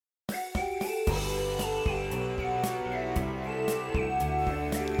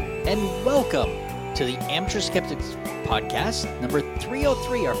and welcome to the Amateur Skeptics podcast, number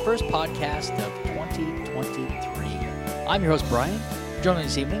 303, our first podcast of 2023. I'm your host, Brian. Joining me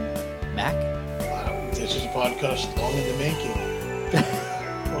this evening, Mac. This is a podcast long in the making.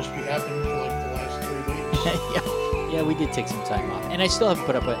 Supposed to be happening for like the last 3 weeks. Yeah, we did take some time off, and I still haven't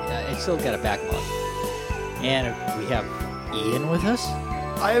put up I still got a backlog. And we have Ian with us.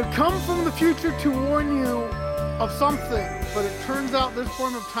 I have come from the future to warn you of something, but it turns out this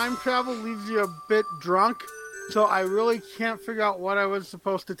form of time travel leaves you a bit drunk, so I really can't figure out what I was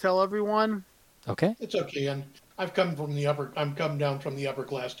supposed to tell everyone. Okay. It's okay, and I'm come down from the upper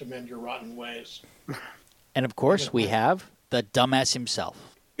class to mend your rotten ways. And of course, we have the dumbass himself.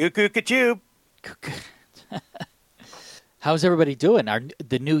 Choo. How's everybody doing?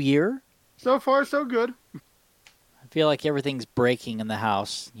 The new year? So far, so good. I feel like everything's breaking in the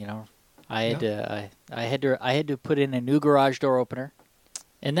house. You know, I had to put in a new garage door opener,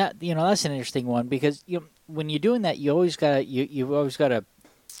 and that's an interesting one because when you're doing that, you always gotta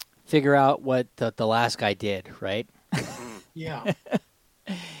figure out what the last guy did, right? Yeah.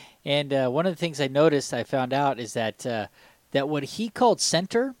 And one of the things I found out is that what he called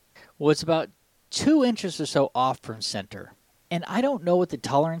center was about 2 inches or so off from center, and I don't know what the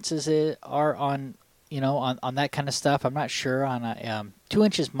tolerances are on that kind of stuff. I'm not sure. 2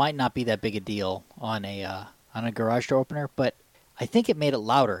 inches might not be that big a deal on a garage door opener, but I think it made it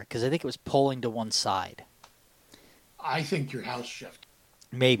louder because I think it was pulling to one side. I think your house shifted.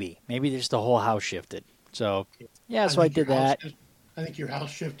 Maybe just the whole house shifted. So yeah, so I did that. I think your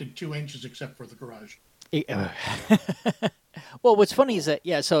house shifted 2 inches except for the garage. Well, what's funny is that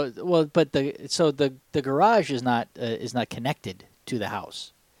the garage is not connected to the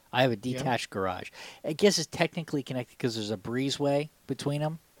house. I have a detached garage. I guess it's technically connected because there's a breezeway between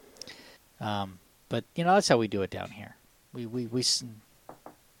them. But that's how we do it down here. We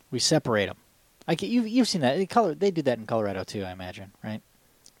separate them. You've seen that. They do that in Colorado too, I imagine, right?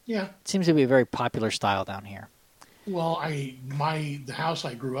 Yeah. It seems to be a very popular style down here. Well, the house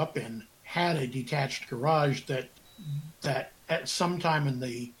I grew up in had a detached garage that at sometime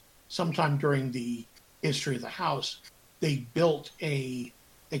during the history of the house, they built a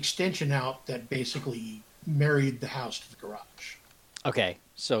extension out that basically married the house to the garage. Okay,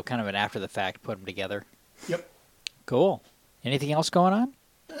 so kind of an after the fact, put them together. Yep. Cool. Anything else going on?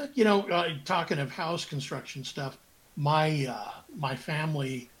 Talking of house construction stuff, my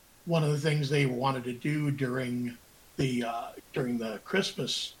family, one of the things they wanted to do during the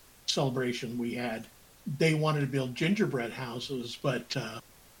Christmas celebration we had, they wanted to build gingerbread houses, but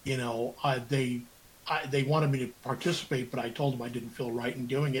they wanted me to participate, but I told them I didn't feel right in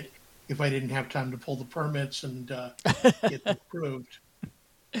doing it if I didn't have time to pull the permits and get them approved.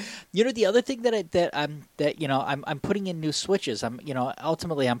 The other thing I'm putting in new switches.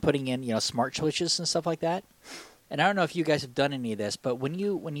 Ultimately I'm putting in smart switches and stuff like that. And I don't know if you guys have done any of this, but when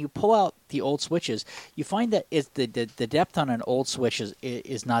you pull out the old switches, you find that the depth on an old switch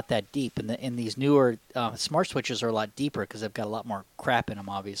is not that deep, and these newer smart switches are a lot deeper because they've got a lot more crap in them,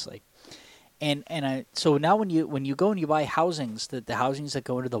 obviously. So now when you go and you buy housings, the housings that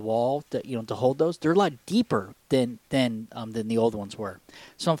go into the wall to hold those, they're a lot deeper than the old ones were.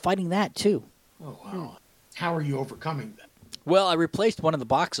 So I'm fighting that too. Oh wow! How are you overcoming that? Well, I replaced one of the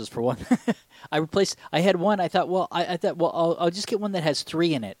boxes for one. I had one. I thought, I'll just get one that has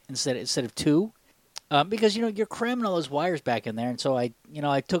 3 in it instead of 2, because you're cramming all those wires back in there. And so I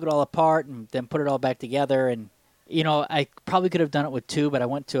took it all apart and then put it all back together. And I probably could have done it with 2, but I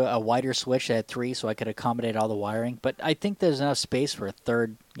went to a wider switch that had 3, so I could accommodate all the wiring. But I think there's enough space for a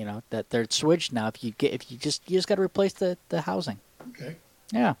third, that third switch now. You just got to replace the housing. Okay.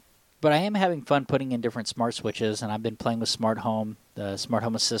 Yeah. But I am having fun putting in different smart switches, and I've been playing with Smart Home, the Smart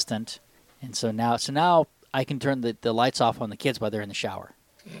Home Assistant, and so now I can turn the lights off on the kids while they're in the shower.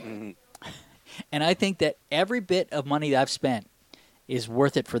 Mm-hmm. And I think that every bit of money that I've spent is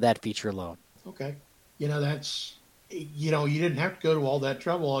worth it for that feature alone. Okay, that's you didn't have to go to all that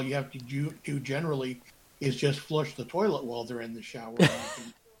trouble. All you have to do generally is just flush the toilet while they're in the shower.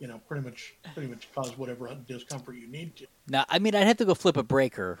 And pretty much cause whatever discomfort you need to. Now, I mean, I'd have to go flip a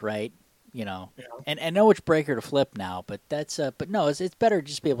breaker, right? Yeah. And I know which breaker to flip now, but no, it's better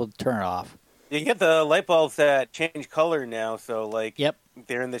just to be able to turn it off. You can get the light bulbs that change color now, so yep.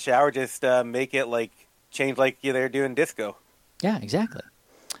 They're in the shower, just make it change like they're doing disco. Yeah, exactly.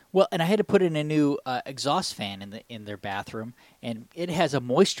 Well, and I had to put in a new exhaust fan in their bathroom, and it has a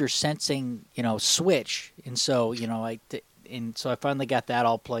moisture sensing switch, and so so I finally got that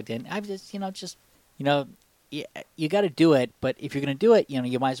all plugged in. I've just you got to do it, but if you're going to do it,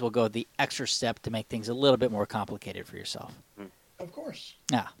 you might as well go the extra step to make things a little bit more complicated for yourself. Of course.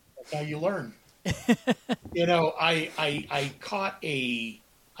 Yeah. How you learn. You know, I caught a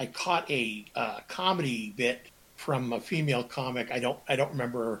comedy bit from a female comic. I don't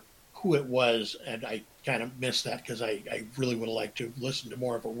remember who it was, and I kind of missed that because I really would have liked to listen to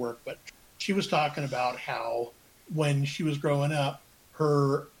more of her work. But she was talking about how when she was growing up,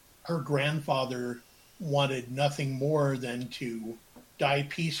 her grandfather wanted nothing more than to die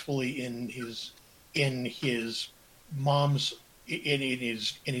peacefully in his mom's in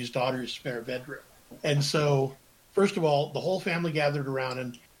his daughter's spare bedroom. And so, first of all, the whole family gathered around,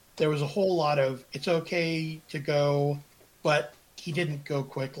 and there was a whole lot of it's okay to go, but he didn't go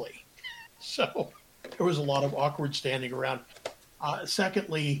quickly. So there was a lot of awkward standing around.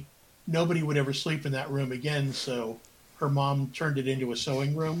 Secondly, nobody would ever sleep in that room again, so her mom turned it into a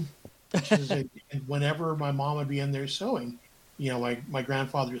sewing room. And whenever my mom would be in there sewing, you know, my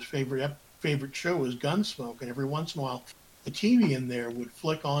grandfather's favorite show was Gunsmoke, and every once in a while, the TV in there would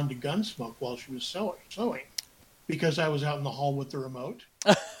flick on to Gunsmoke while she was sewing, because I was out in the hall with the remote.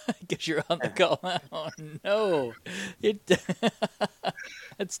 Because you're on the go. Oh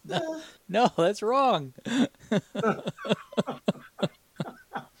no, that's wrong.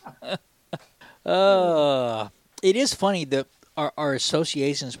 It is funny that our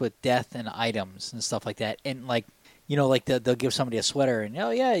associations with death and items and stuff like that, and like, you know, like they'll give somebody a sweater, and oh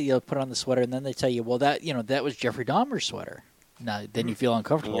yeah, you'll put on the sweater, and then they tell you, well, that, you know, that was Jeffrey Dahmer's sweater. Now then you feel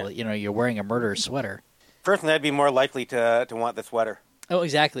uncomfortable that, you know, you're wearing a murderer's sweater. Personally, I'd be more likely to want the sweater. Oh,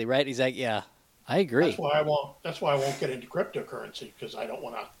 exactly, right? Exactly, yeah. I agree. That's why I won't get into cryptocurrency, because I don't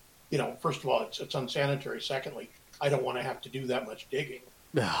want to, you know, first of all, it's unsanitary. Secondly, I don't want to have to do that much digging.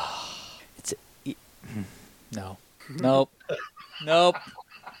 No. Nope.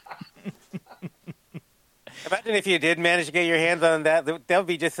 Imagine if you did manage to get your hands on that. That would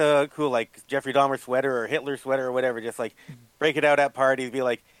be just so cool, like Jeffrey Dahmer sweater or Hitler sweater or whatever. Just like break it out at parties, be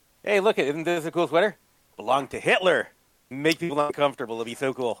like, hey, look, isn't this a cool sweater? Belonged to Hitler. Make people uncomfortable. It'd be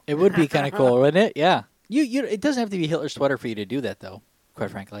so cool. It would be kind of cool, wouldn't it? Yeah. You. It doesn't have to be Hitler's sweater for you to do that, though.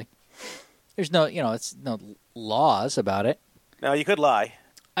 Quite frankly, there's no, you know, it's no laws about it. No, you could lie.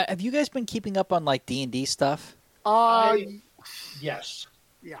 Have you guys been keeping up on like D&D stuff? Yes.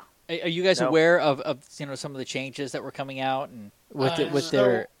 Yeah. Are you guys aware of you know, some of the changes that were coming out and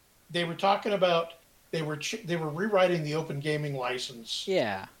their? They were talking about they were rewriting the Open Gaming License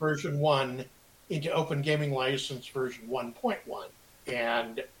version 1 into Open Gaming License version 1.1,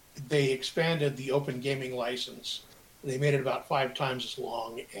 and they expanded the Open Gaming License. They made it about 5 times as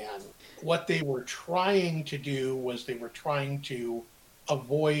long, and what they were trying to do was they were trying to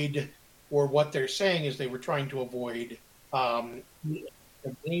avoid, or what they're saying is they were trying to avoid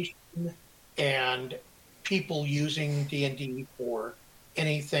discrimination and people using D&D for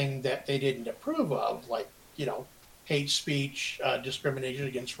anything that they didn't approve of, like, you know, hate speech, discrimination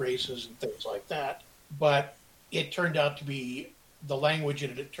against races, and things like that. But it turned out to be, the language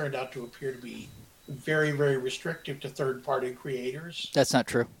in it turned out to appear to be very, very restrictive to third-party creators. That's not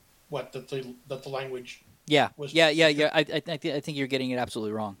true. What, that the language? Yeah. Was I think you're getting it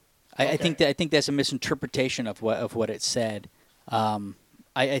absolutely wrong. I think that's a misinterpretation of what it said.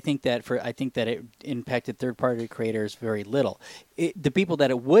 I think that it impacted third-party creators very little. The people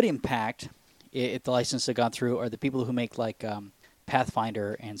that it would impact, if the license had gone through, are the people who make like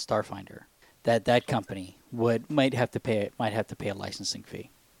Pathfinder and Starfinder. That company might have to pay a licensing fee.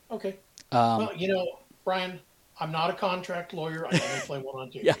 Okay. Well, you know, Brian, I'm not a contract lawyer. I only play one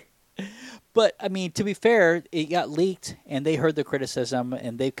on TV. Yeah. But I mean, to be fair, it got leaked, and they heard the criticism,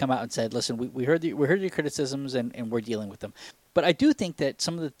 and they've come out and said, "Listen, we heard your criticisms, and we're dealing with them." But I do think that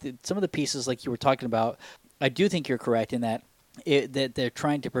some of the pieces, like you were talking about, I do think you're correct in that that they're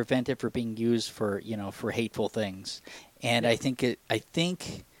trying to prevent it from being used for hateful things, and I think it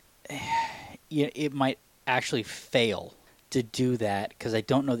might actually fail to do that, because I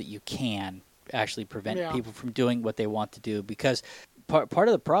don't know that you can actually prevent people from doing what they want to do, because part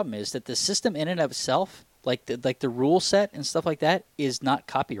of the problem is that the system in and of itself, like the rule set and stuff like that, is not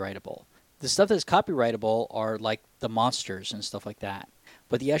copyrightable. The stuff that's copyrightable are like the monsters and stuff like that,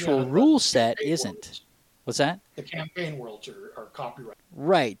 but the actual rule set isn't. Worlds. What's that? The campaign worlds are copyrighted.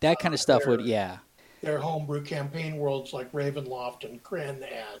 Right, that kind of stuff would, yeah. They're homebrew campaign worlds like Ravenloft and Krynn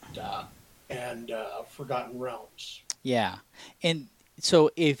and Forgotten Realms. Yeah, and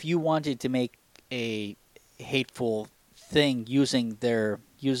so if you wanted to make a hateful thing using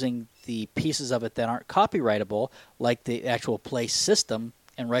the pieces of it that aren't copyrightable, like the actual play system,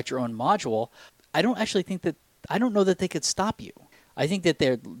 and write your own module, I don't know that they could stop you. I think that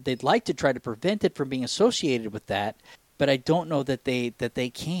they'd like to try to prevent it from being associated with that, but I don't know that they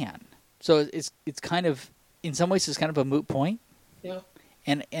can. So it's kind of, in some ways, it's kind of a moot point. Yeah.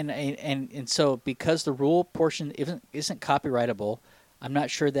 And so because the rule portion isn't copyrightable, I'm not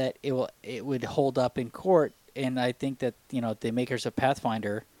sure that it would hold up in court. And I think that the makers of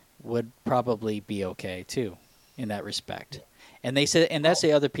Pathfinder would probably be okay too, in that respect. And they said, and that's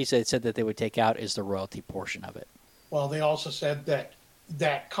the other piece they said that they would take out is the royalty portion of it. Well, they also said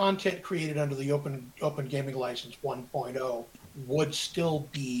that content created under the Open Gaming License 1.0 would still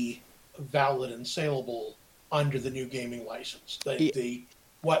be valid and saleable under the new gaming license.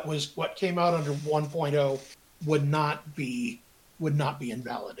 What came out under 1.0 would not be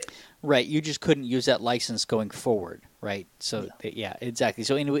invalidated. Right, you just couldn't use that license going forward, right? So yeah exactly.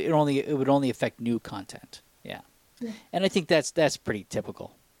 So it would only affect new content. Yeah. And I think that's pretty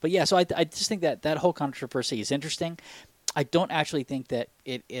typical. But yeah, so I just think that whole controversy is interesting. I don't actually think that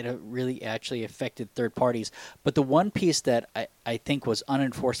it really actually affected third parties. But the one piece that I think was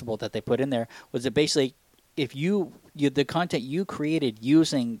unenforceable that they put in there was that basically if the content you created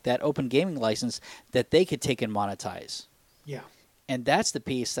using that open gaming license, that they could take and monetize. Yeah. And that's the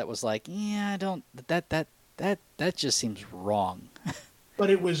piece that was like, yeah, I don't that just seems wrong. But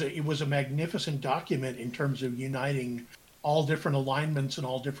it was a magnificent document in terms of uniting all different alignments and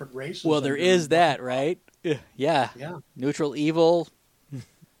all different races. Well, there is that, right? Yeah. Neutral evil,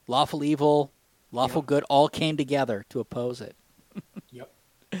 lawful good all came together to oppose it. Yep.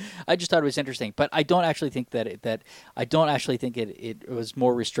 I just thought it was interesting, but I don't actually think it was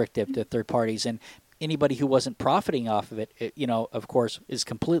more restrictive to third parties, and anybody who wasn't profiting off of it, of course, is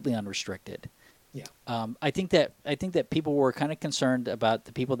completely unrestricted. Yeah. I think that people were kind of concerned about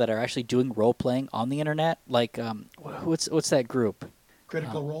the people that are actually doing role playing on the internet, like what's that group?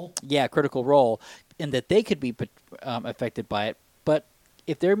 Critical Role. Yeah, Critical Role, and that they could be affected by it. But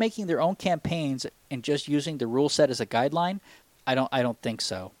if they're making their own campaigns and just using the rule set as a guideline, I don't think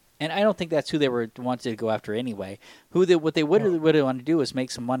so. And I don't think that's who they wanted to go after anyway. What they would want to do is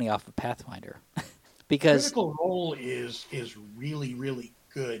make some money off of Pathfinder, because Critical Role is really, really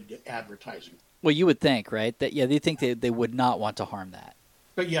good advertising. Well, you would think, right? That they think they would not want to harm that.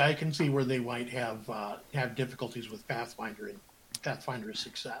 But yeah, I can see where they might have difficulties with Pathfinder and Pathfinder's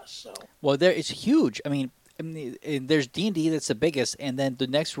success. So it's huge. I mean, there's D&D that's the biggest, and then the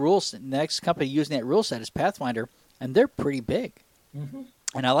next company using that rule set is Pathfinder, and they're pretty big. Mm-hmm.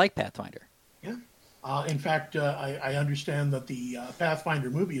 And I like Pathfinder. Yeah. In fact, I understand that the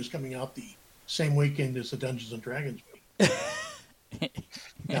Pathfinder movie is coming out the same weekend as the Dungeons and Dragons movie.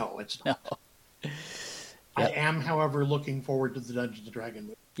 No, it's not. No. I am, however, looking forward to the Dungeons and Dragons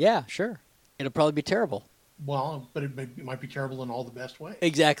movie. Yeah, sure. It'll probably be terrible. Well, but it might be terrible in all the best ways.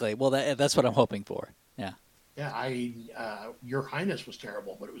 Exactly. Well, that's what I'm hoping for. Yeah. Yeah, Your Highness was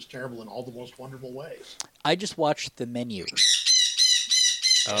terrible, but it was terrible in all the most wonderful ways. I just watched the menu.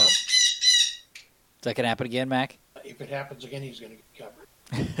 Oh. Is that going to happen again, Mac? If it happens again, he's going to get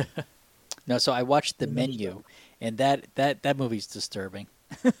covered. No, so I watched the menu, and that movie's disturbing.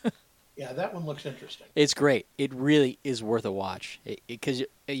 Yeah, that one looks interesting. It's great. It really is worth a watch. Because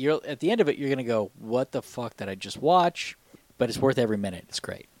you're at the end of it, you're going to go, what the fuck did I just watch? But it's worth every minute. It's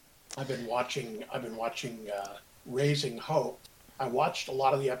great. I've been watching Raising Hope. I watched a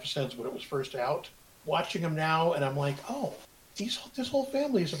lot of the episodes when it was first out. Watching them now, and I'm like, oh, this whole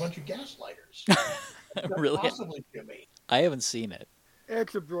family is a bunch of gaslighters. Really? Possibly, Jimmy. I haven't seen it.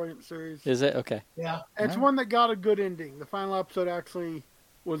 It's a brilliant series. Is it? Okay. Yeah. It's one that got a good ending. The final episode actually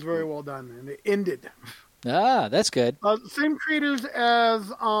was very well done, and it ended. Ah, that's good. Same creators as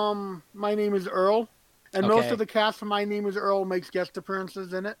My Name is Earl, and most of the cast from My Name is Earl makes guest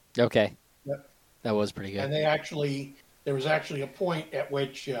appearances in it. Okay. Yep. That was pretty good. And there was actually a point at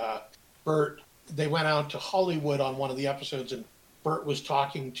which Bert, they went out to Hollywood on one of the episodes, and Bert was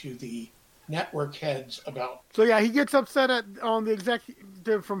talking to the network heads about... So yeah, he gets upset at the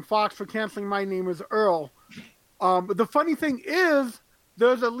executive from Fox for canceling My Name is Earl. But the funny thing is,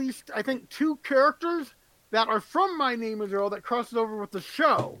 there's at least, I think, 2 characters that are from My Name is Earl that crosses over with the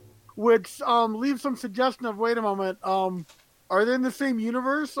show, which leaves some suggestion of, wait a moment, are they in the same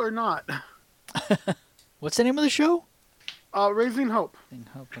universe or not? What's the name of the show? Raising Hope. Raising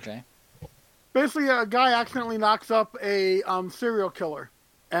Hope, okay. Basically, a guy accidentally knocks up a serial killer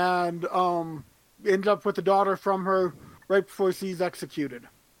and ends up with the daughter from her right before she's executed.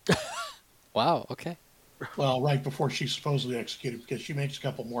 Wow, okay. Well, right before she's supposedly executed, because she makes a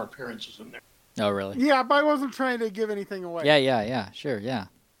couple more appearances in there. Oh, really? Yeah, but I wasn't trying to give anything away. Yeah, sure, yeah.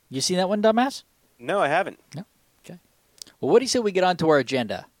 You seen that one, dumbass? No, I haven't. No? Okay. Well, what do you say we get on to our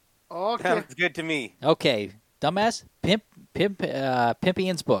agenda? Okay. Sounds good to me. Okay. Dumbass,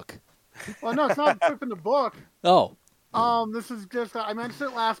 Pimpian's book. Well, no, it's not flipping the book. Oh. This is just, I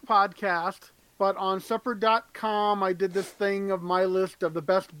mentioned it last podcast. but on Separate.com, I did this thing of my list of the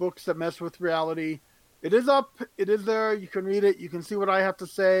best books that mess with reality. It is up. It is there. You can read it. You can see what I have to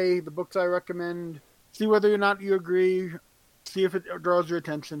say, the books I recommend, see whether or not you agree, see if it draws your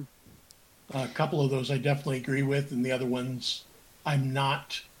attention. A couple of those I definitely agree with, and the other ones I'm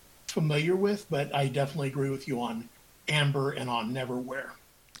not familiar with, but I definitely agree with you on Amber and on Neverwhere.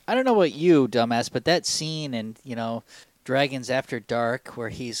 I don't know what you, dumbass, but that scene in, Dragons After Dark where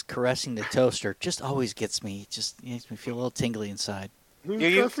he's caressing the toaster just always gets me. It just makes me feel a little tingly inside. Who's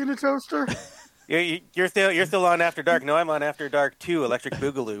caressing the toaster? You're still on After Dark. No, I'm on After Dark 2, Electric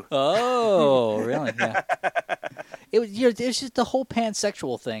Boogaloo. Oh, really? Yeah. It was just the whole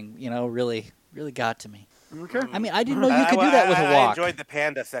pansexual thing, really got to me. Okay. I mean, I didn't know you could do that with a walk. I enjoyed the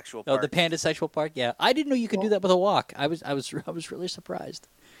panda sexual part. Oh, the panda sexual part? Yeah. I didn't know you could do that with a walk. I was really surprised.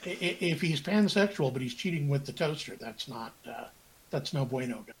 If he's pansexual but he's cheating with the toaster, that's not that's no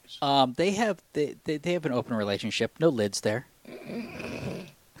bueno, guys. They have an open relationship. No lids there.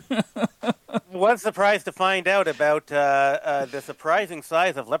 Was surprised to find out about the surprising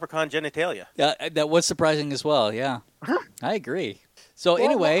size of leprechaun genitalia. That was surprising as well. Yeah, I agree. So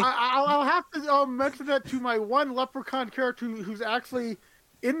anyway, I'll have to mention that to my one leprechaun character who's actually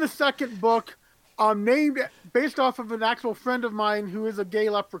in the second book, named based off of an actual friend of mine who is a gay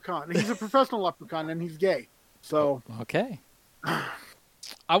leprechaun. He's a professional leprechaun and he's gay. So okay.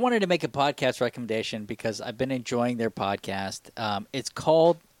 I wanted to make a podcast recommendation because I've been enjoying their podcast. It's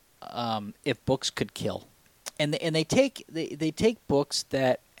called If Books Could Kill, and they take books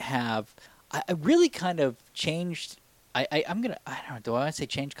that have I really kind of changed. I don't know. Do I want to say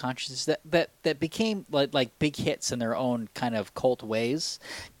change consciousness that became like big hits in their own kind of cult ways,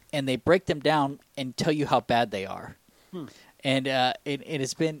 and they break them down and tell you how bad they are. And it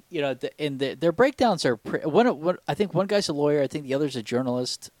has been, their breakdowns are I think one guy's a lawyer, I think the other's a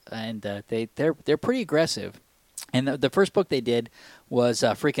journalist, and they're pretty aggressive. And the first book they did was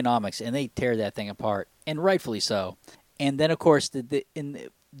Freakonomics, and they tear that thing apart, and rightfully so. And then of course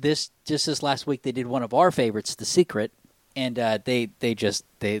this last week they did one of our favorites, The Secret, and they just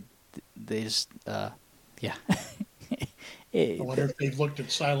yeah. I wonder if they've looked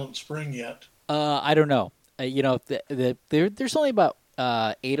at Silent Spring yet. I don't know. There's only about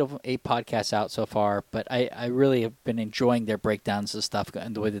 8 podcasts out so far, but I really have been enjoying their breakdowns of stuff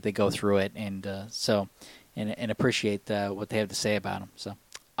and the way that they go through it, and appreciate what they have to say about them. So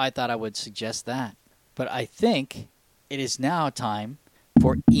I thought I would suggest that. But I think it is now time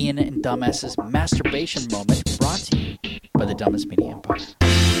for Ian and Dumbass's masturbation moment, brought to you by the Dumbest Media Empire.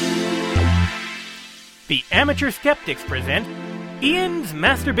 The Amateur Skeptics present Ian's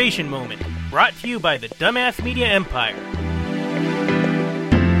Masturbation Moment, brought to you by the Dumbass Media Empire.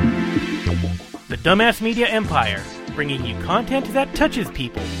 The Dumbass Media Empire, bringing you content that touches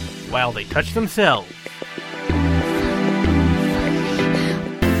people while they touch themselves.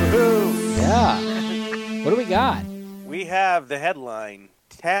 Yeah. What do we got? We have the headline: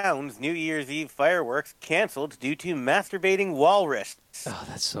 Town's New Year's Eve fireworks canceled due to masturbating walrus. Oh,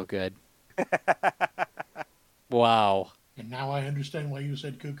 that's so good. Wow. And now I understand why you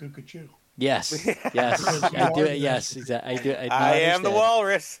said cuckoo cuckoo. Yes. I do. Yes, exactly. I do. I am the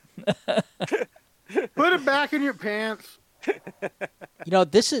walrus. Put it back in your pants.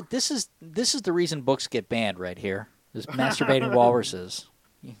 This is the reason books get banned right here. Is masturbating walruses.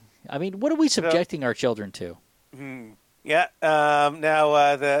 I mean, what are we subjecting our children to? Yeah.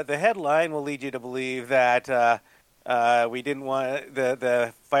 Now the headline will lead you to believe that we didn't want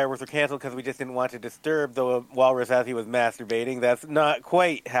the fireworks were canceled because we just didn't want to disturb the walrus as he was masturbating. That's not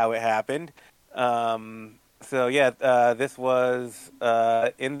quite how it happened. This was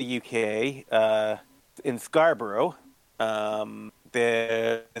in the UK, in Scarborough.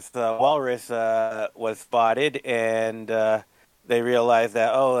 This walrus was spotted, and they realized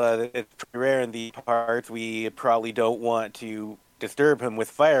that it's pretty rare in these parts. We probably don't want to disturb him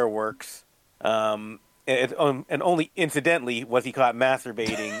with fireworks. And only incidentally was he caught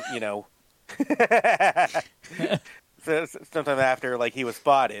masturbating, so sometime after, he was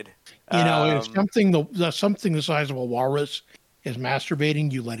spotted. If something the size of a walrus is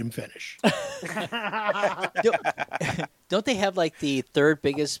masturbating, you let him finish. Don't they have the third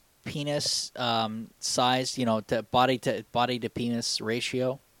biggest penis size? To body to penis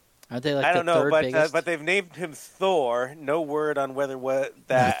ratio. Aren't they I don't know, biggest? But they've named him Thor. No word on whether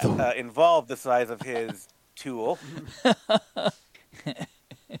that involved the size of his tool.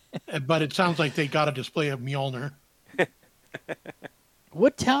 But it sounds like they got a display of Mjolnir.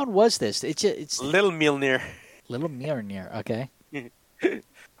 What town was this? It's Little Mjolnir. Little Mjolnir. Okay.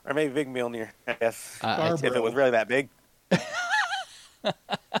 Or maybe Big Mjolnir, I guess. If Scarborough. it was really that big.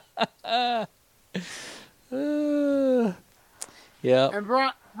 Yeah. And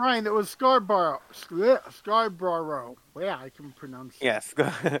Brian, it was Scarborough. Scarborough. Yeah, I can pronounce it. Yes.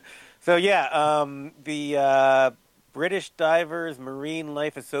 So yeah, the British Divers Marine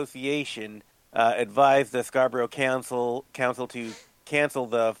Life Association advised the Scarborough Council to cancel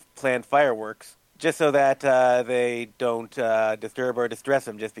the planned fireworks, just so that they don't disturb or distress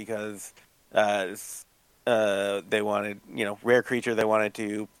them, just because they wanted, rare creature, they wanted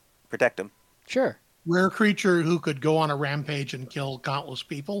to protect them. Sure. Rare creature who could go on a rampage and kill countless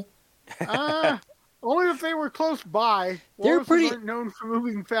people. Only if they were close by. They're pretty aren't known for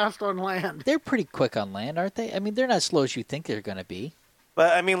moving fast on land. They're pretty quick on land, aren't they? I mean, they're not as slow as you think they're going to be.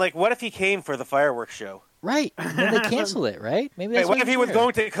 But I mean, like, what if he came for the fireworks show? Right. And then they cancel it, right? Maybe that's what if he was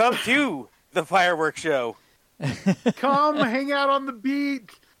going to come to the fireworks show? Come, hang out on the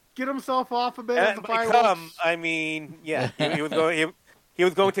beach, get himself off a bit of the fireworks. Come, I mean, yeah, he was going. He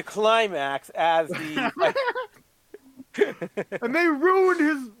was going to climax as the. And they ruined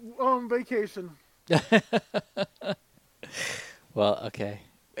his vacation. Well, okay,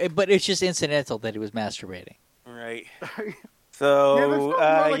 but it's just incidental that he was masturbating. Right. So,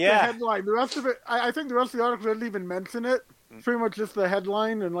 the headline. The rest of it, I think the rest of the article didn't even mention it. It's pretty much just the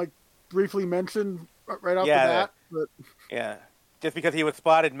headline and briefly mentioned right off the bat. But... Yeah, just because he was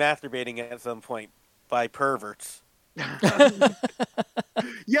spotted masturbating at some point by perverts.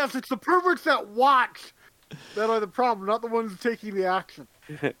 Yes, it's the perverts that watch that are the problem, not the ones taking the action.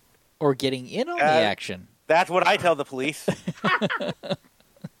 Or getting in on the action. That's what I tell the police. It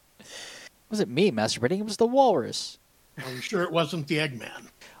wasn't me masturbating, it was the walrus. Are you sure it wasn't the Eggman?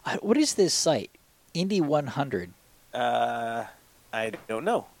 What is this site? Indy 100. I don't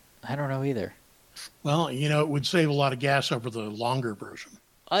know. I don't know either. Well, it would save a lot of gas over the longer version.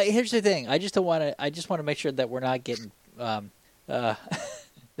 Here's the thing. I just want to make sure that we're not getting that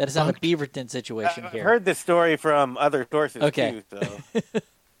it's not a Beaverton situation here. I've heard this story from other sources too. So.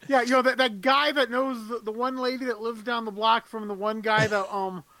 Yeah, that guy that knows the one lady that lives down the block from the one guy that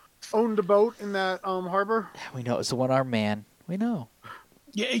owned a boat in that harbor. We know it's the one-armed man. We know.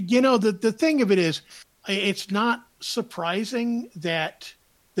 Yeah, the thing of it is, it's not surprising that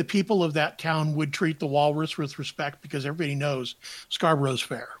the people of that town would treat the walrus with respect, because everybody knows Scarborough's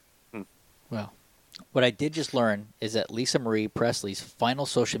fair. Well, what I did just learn is that Lisa Marie Presley's final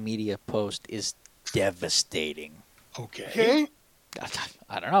social media post is devastating. Okay.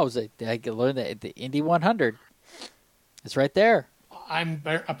 I don't know. I learned that the Indy 100. It's right there. I'm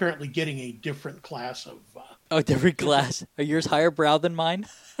apparently getting a different class of... different class. Are yours higher brow than mine?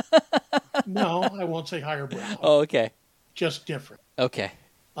 No, I won't say higher brow. Oh, okay. Just different. Okay.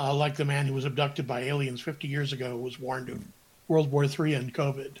 Like the man who was abducted by aliens 50 years ago was warned of World War III and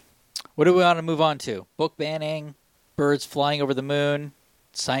COVID. What do we want to move on to? Book banning, birds flying over the moon,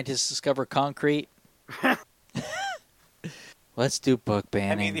 scientists discover concrete. Let's do book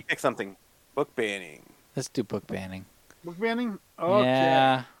banning. I mean, pick something. Book banning. Let's do book banning. Book banning? Okay.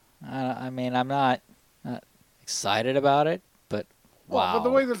 Yeah. I mean, I'm not excited about it, but wow. Well, but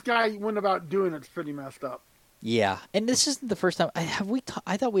the way this guy went about doing it's pretty messed up. Yeah, and this isn't the first time.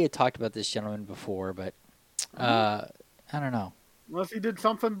 I thought we had talked about this gentleman before, but I don't know. Unless he did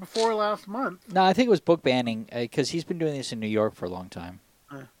something before last month. No, I think it was book banning because he's been doing this in New York for a long time.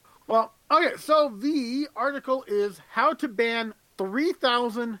 Well, okay, so the article is how to ban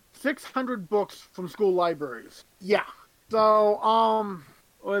 3,600 books from school libraries. Yeah. So,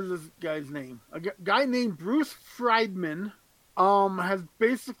 what is this guy's name? A guy named Bruce Friedman has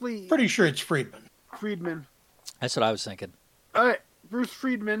basically... Pretty sure it's Friedman. Friedman. That's what I was thinking. Bruce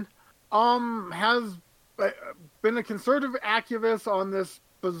Friedman has been a conservative activist on this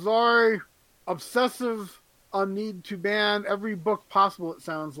bizarre, obsessive need to ban every book possible, it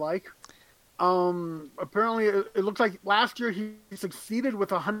sounds like. Apparently, it looks like last year he succeeded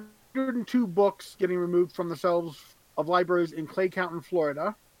with 102 books getting removed from the shelves of libraries in Clay County,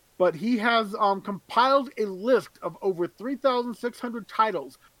 Florida. But he has compiled a list of over 3,600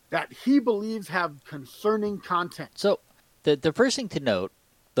 titles that he believes have concerning content. So the first thing to note,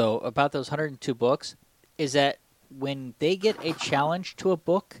 though, about those 102 books is that when they get a challenge to a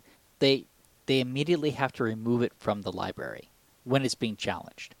book, they immediately have to remove it from the library when it's being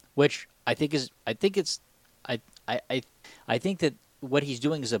challenged, which I think that what he's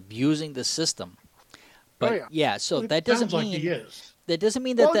doing is abusing the system. But so that doesn't mean like he is. That doesn't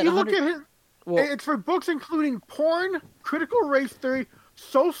mean that you look at him. It's for books including porn, critical race theory,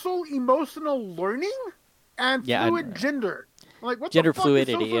 social emotional learning, and fluid gender. Like what gender the fuck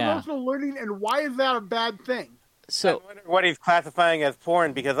fluidity, is social emotional learning, and why is that a bad thing? So I wonder what he's classifying as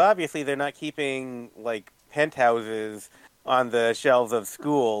porn, because obviously they're not keeping like penthouses on the shelves of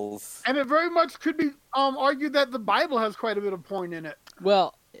schools. And it very much could be argued that the Bible has quite a bit of point in it.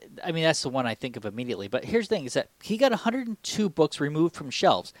 Well, I mean, that's the one I think of immediately. But here's the thing, is that he got 102 books removed from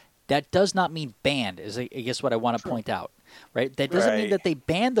shelves. That does not mean banned, is I guess what I want to point out. Right? That doesn't mean that they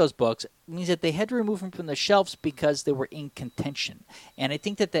banned those books. It means that they had to remove them from the shelves because they were in contention. And I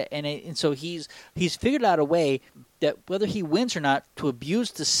think that and so he's figured out a way that whether he wins or not, to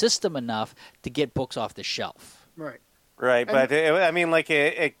abuse the system enough to get books off the shelf. Right. Right, but I mean, like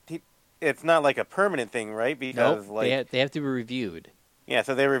it's not like a permanent thing, right? Because they have to be reviewed. Yeah,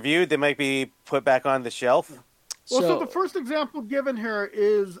 so they're reviewed. They might be put back on the shelf. Well, so the first example given here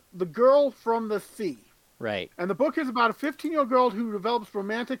is The Girl from the Sea. Right. And the book is about a 15-year-old girl who develops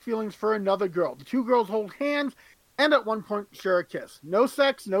romantic feelings for another girl. The two girls hold hands and at one point share a kiss. No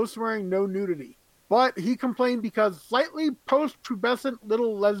sex, no swearing, no nudity. But he complained because slightly post-pubescent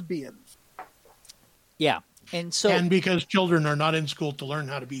little lesbians. Yeah. And because children are not in school to learn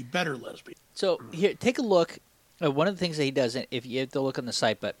how to be better lesbians. So here, take a look at one of the things that he does, if you have to look on the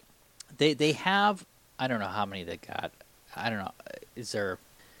site, but they have, I don't know how many they got. I don't know. Is there...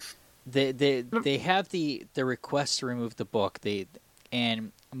 They have the request to remove the book.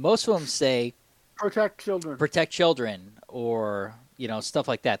 And most of them say protect children, or stuff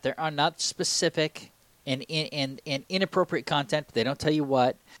like that. They are not specific and inappropriate content. They don't tell you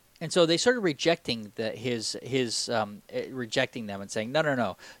what, and so they started rejecting rejecting them and saying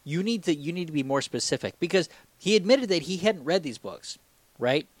no. You need to be more specific, because he admitted that he hadn't read these books,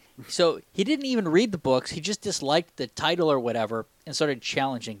 right? So he didn't even read the books. He just disliked the title or whatever and started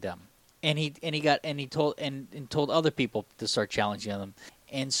challenging them. And he told other people to start challenging them,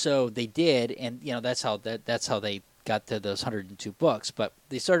 and so they did, and that's how they got to those 102 books. But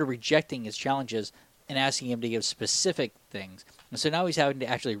they started rejecting his challenges and asking him to give specific things, and so now he's having to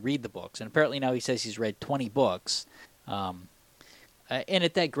actually read the books. And apparently now he says he's read 20 books, and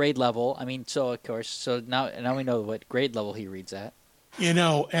at that grade level, I mean, so of course, so now we know what grade level he reads at.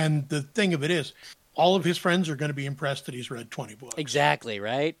 And the thing of it is, all of his friends are going to be impressed that he's read 20 books. Exactly,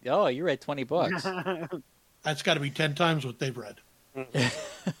 right? Oh, you read 20 books. That's got to be 10 times what they've read.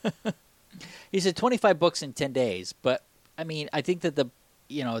 He said 25 books in 10 days, but I mean, I think that the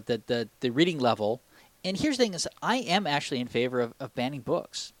reading level, and here's the thing is, I am actually in favor of banning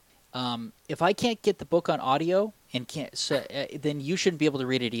books. If I can't get the book on audio and then you shouldn't be able to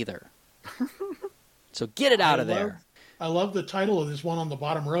read it either. So get it out of there. I love the title of this one on the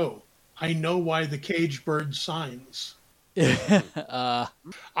bottom row. I know why the caged bird signs.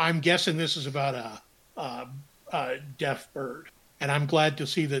 I'm guessing this is about a deaf bird, and I'm glad to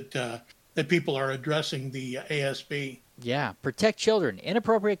see that people are addressing the ASB. Yeah, protect children,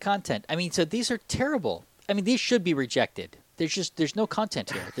 inappropriate content. I mean, so these are terrible. I mean, these should be rejected. There's no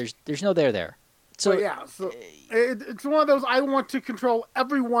content here. There's no there. So it's one of those, I want to control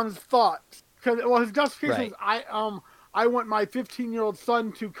everyone's thoughts, because his justification is I want my 15-year-old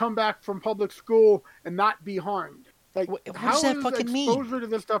son to come back from public school and not be harmed. Like, what how does that is fucking mean? Exposure to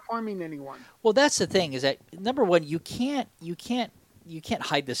this stuff harming anyone? Well, that's the thing, is that number one, you can't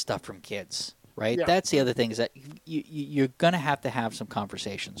hide this stuff from kids, right? Yeah. That's the other thing, is that you're going to have some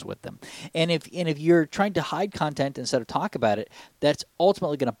conversations with them, and if you're trying to hide content instead of talk about it, that's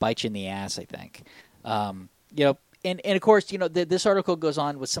ultimately going to bite you in the ass, I think. And of course, this article goes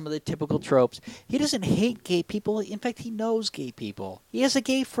on with some of the typical tropes. He doesn't hate gay people. In fact, he knows gay people. He has a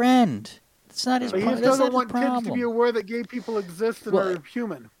gay friend. It's not his problem. He doesn't want kids to be aware that gay people exist and are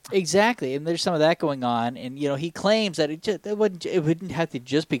human. Exactly, and there's some of that going on. And he claims that it wouldn't have to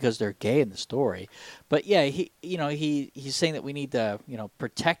just because they're gay in the story, but yeah, he's saying that we need to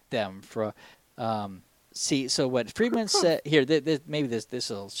protect them for. See, so what Friedman said here, maybe this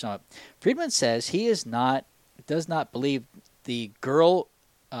will show up. Friedman says he does not believe the girl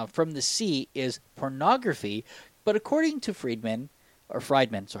from the sea is pornography, but according to Friedman.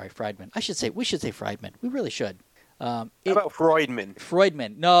 I should say, we should say Friedman. We really should. How about Freudman?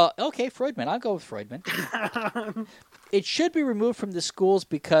 Freudman. No, okay, Freudman. I'll go with Freudman. It should be removed from the schools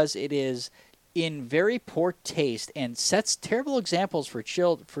because it is in very poor taste and sets terrible examples for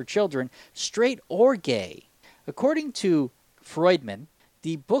children, straight or gay. According to Freudman,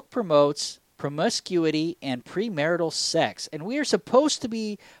 the book promotes promiscuity and premarital sex, and we are supposed to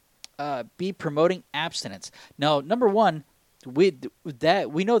be promoting abstinence. Now, number one, we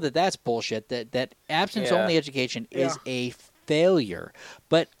know that that's bullshit. That abstinence-only education is a failure.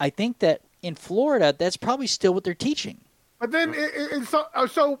 But I think that in Florida, that's probably still what they're teaching. But then,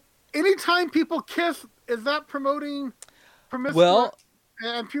 so anytime people kiss, is that promoting promiscuity? Well,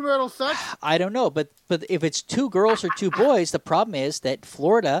 and premarital sex? I don't know, but if it's 2 girls or 2 boys, the problem is that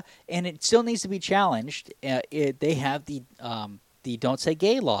Florida, and it still needs to be challenged. They have the "Don't Say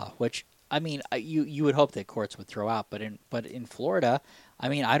Gay" law, which I mean, you would hope that courts would throw out, but in Florida, I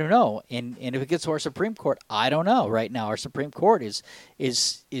mean, I don't know, and if it gets to our Supreme Court, I don't know. Right now, our Supreme Court is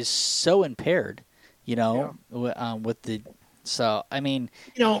so impaired, with the. So I mean,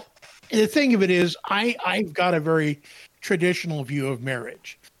 the thing of it is, I've got a very traditional view of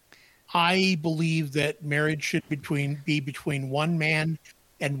marriage. I believe that marriage should be between one man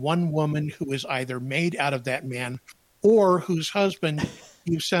and one woman who is either made out of that man or whose husband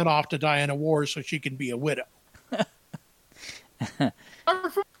you sent off to die in a war so she can be a widow.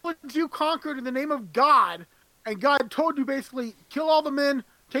 You conquered in the name of God, and God told you basically kill all the men,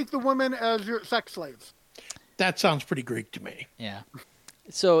 take the women as your sex slaves. That sounds pretty Greek to me. Yeah.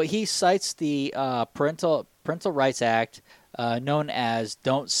 So he cites the Parental Rights Act, known as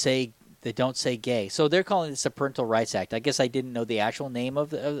 "Don't Say Gay." So they're calling this a Parental Rights Act. I guess I didn't know the actual name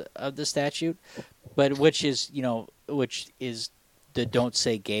of the statute, but which is the "Don't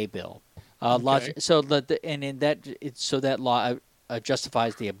Say Gay" bill. Okay. That law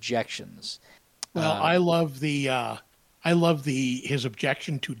justifies the objections. Well, I love his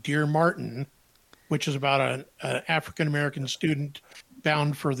objection to Dear Martin, which is about an African American student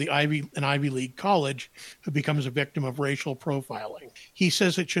bound for an Ivy League college who becomes a victim of racial profiling. He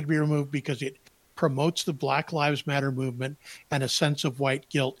says it should be removed because it promotes the Black Lives Matter movement and a sense of white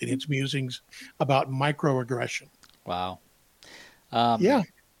guilt in its musings about microaggression. Wow. Yeah.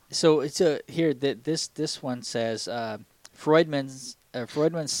 So it's here that this one says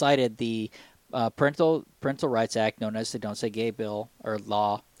Freudman cited the Parental Rights Act, known as the "Don't Say Gay" bill or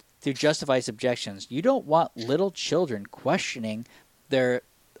law, to justify his objections. You don't want little children questioning their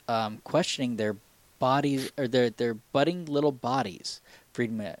bodies or their budding little bodies.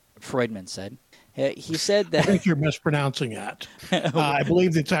 Freudman said. He said that. I think you're mispronouncing that. I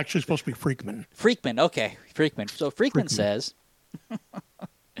believe it's actually supposed to be Freakman. Freakman, okay, Freakman. So Freakman says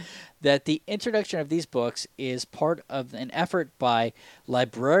that the introduction of these books is part of an effort by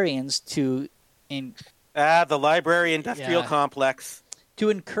librarians the library industrial complex. To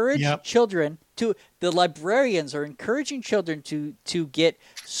encourage children the librarians are encouraging children to get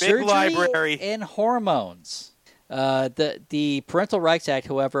surgery and hormones. The Parental Rights Act,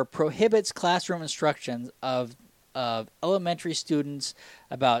 however, prohibits classroom instruction of elementary students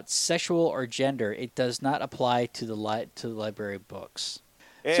about sexual or gender. It does not apply to the library books.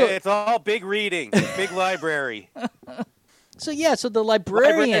 It's all big reading, big library. So the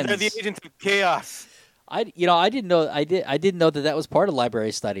librarians are the agents of chaos. I didn't know that was part of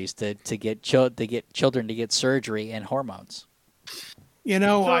library studies to get children to get surgery and hormones.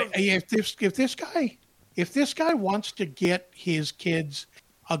 If this guy wants to get his kids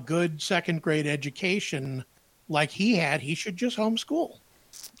a good second grade education like he had, he should just homeschool.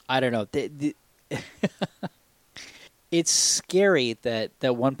 I don't know. It's scary that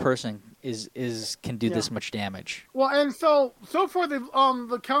one person can do this much damage. Well, and so far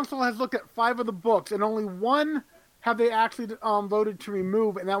the council has looked at 5 of the books, and only one have they actually voted to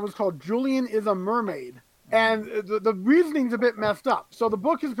remove, and that was called "Julian is a Mermaid." And the reasoning's a bit messed up. So the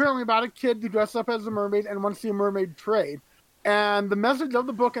book is apparently about a kid who dressed up as a mermaid and wants to see a mermaid trade. And the message of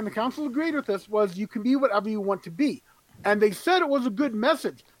the book, and the council agreed with this, was you can be whatever you want to be. And they said it was a good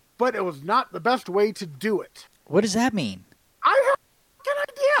message, but it was not the best way to do it. What does that mean? I have an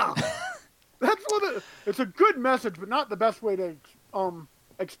idea. That's what it's a good message, but not the best way to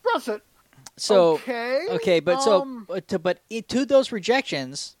express it. So okay, but to those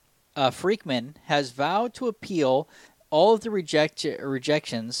rejections, Freakman has vowed to appeal all of the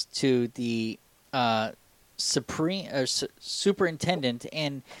rejections to the superintendent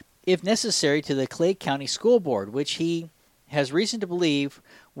and, if necessary, to the Clay County School Board, which he has reason to believe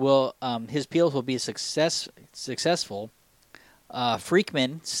his appeals will be successful.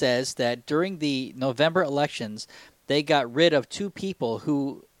 Freakman says that during the November elections, they got rid of 2 people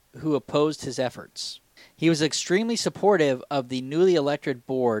who opposed his efforts. He was extremely supportive of the newly elected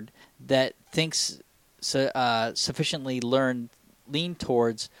board that thinks sufficiently lean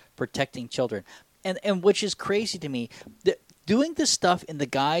towards protecting children, and which is crazy to me. Doing this stuff in the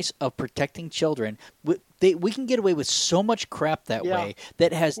guise of protecting children, we can get away with so much crap that way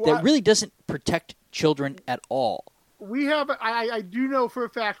that really doesn't protect children at all. We have, I do know for a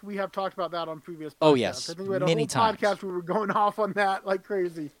fact we have talked about that on previous podcasts. Oh yes, I think we had many times. Podcast we were going off on that like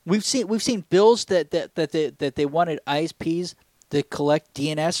crazy. We've seen bills that they wanted ISPs to collect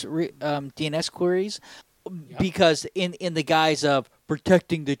DNS queries because in the guise of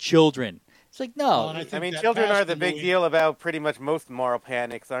protecting the children. It's like, Well, no. and I I think mean, that children passed are the in big deal about pretty much most moral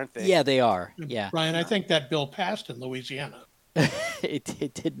panics, aren't they? Yeah, they are. Yeah. Brian, I think that bill passed in Louisiana.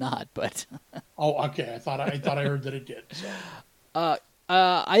 It did not, but Oh, okay. I heard that it did. So.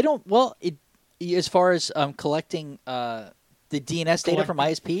 I don't. Well, as far as collecting the DNS data from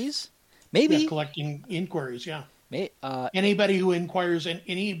ISPs, maybe. Yeah, collecting inquiries. Yeah. Uh, Anybody who inquires and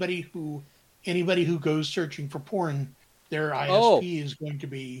anybody who goes searching for porn, their ISP is going to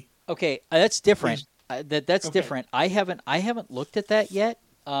be okay, that's different. That's Okay. different. I haven't looked at that yet.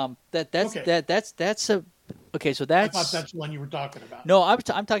 That's Okay. that's a okay. So I that's thought that's the one you were talking about. no.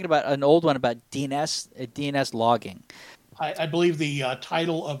 I'm talking about an old one about DNS logging. I believe the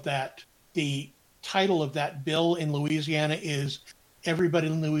title of that bill in Louisiana is "Everybody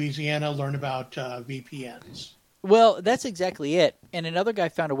in Louisiana Learn About VPNs." Well, that's exactly it. And another guy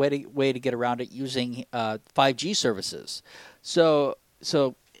found a way to get around it using 5G services. So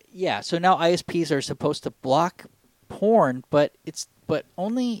yeah. So now ISPs are supposed to block porn, but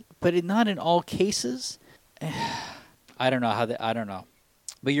not in all cases. I don't know I don't know.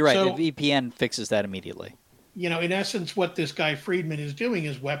 But you're right. So- the VPN fixes that immediately. In essence, what this guy Friedman is doing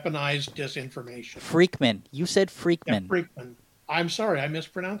is weaponized disinformation. Freakman. You said Yeah, Freakman. Freakman. I'm sorry, I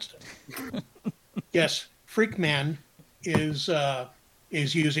mispronounced it. Yes, Freakman is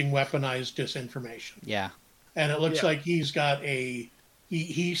using weaponized disinformation, Yeah. and it looks Yeah. like he's got he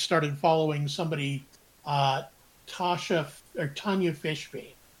started following somebody, Tanya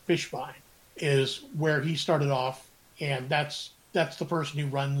Fishbein is where he started off, and that's the person who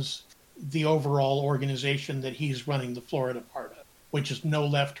runs the overall organization that he's running the Florida part of, which is No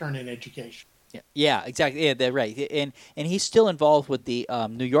Left Turn in Education. Yeah, exactly. Yeah, they're right. And he's still involved with the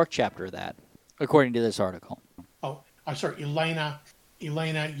New York chapter of that, according to this article. Oh, I'm sorry, Elena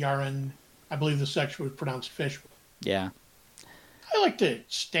Yaron. I believe the section was pronounced Fishbein. Yeah. I like to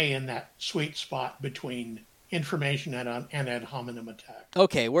stay in that sweet spot between information and ad hominem attack.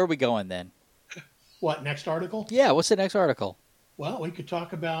 Okay, where are we going then? What, next article? Yeah, what's the next article? Well, we could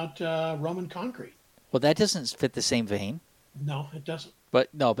talk about Roman concrete. Well, that doesn't fit the same vein. No, it doesn't. But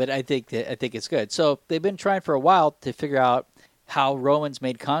I think it's good. So they've been trying for a while to figure out how Romans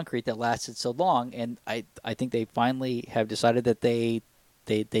made concrete that lasted so long, and I think they finally have decided that they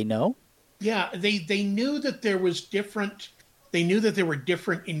know. Yeah, they knew that there was different. They knew that there were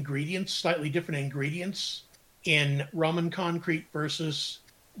different ingredients, slightly different ingredients in Roman concrete versus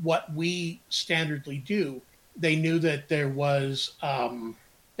what we standardly do. They knew that there was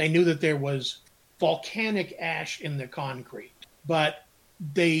volcanic ash in the concrete, but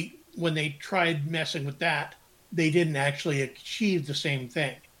when they tried messing with that, they didn't actually achieve the same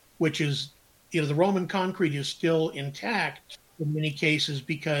thing, which is, the Roman concrete is still intact in many cases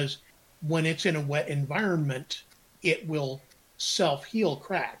because when it's in a wet environment, it will self-heal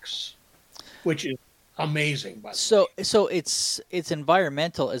cracks, which is amazing. By the way. So it's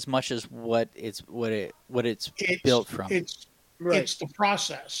environmental as much as what it's built from. It's the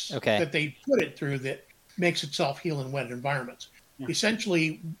process that they put it through that makes it self-heal in wet environments. Yeah.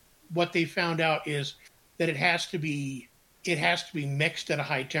 Essentially, what they found out is that it has to be mixed at a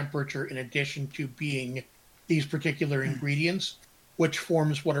high temperature in addition to being these particular ingredients, which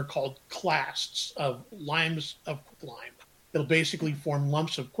forms what are called clasts of limes of quicklime. It'll basically form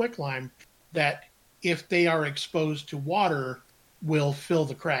lumps of quicklime that, if they are exposed to water, will fill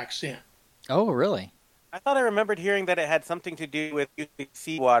the cracks in. Oh, really? I thought I remembered hearing that it had something to do with using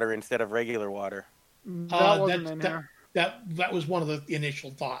seawater instead of regular water. That wasn't in there. That was one of the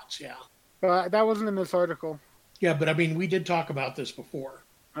initial thoughts, yeah. That wasn't in this article. Yeah, but I mean, we did talk about this before.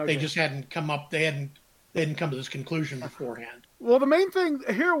 Okay. They just hadn't come up. They hadn't come to this conclusion beforehand. Well, the main thing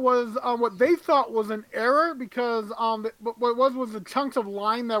here was what they thought was an error because what was the chunks of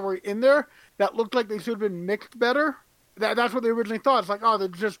lime that were in there that looked like they should have been mixed better. That's what they originally thought. It's like, they're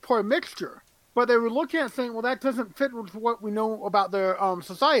just poor mixture. But they were looking at saying, well, that doesn't fit with what we know about their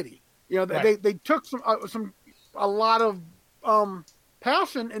society. Right. They took a lot of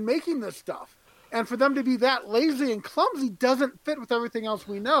passion in making this stuff. And for them to be that lazy and clumsy doesn't fit with everything else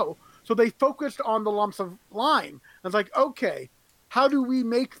we know. So they focused on the lumps of lime. It's like, okay, how do we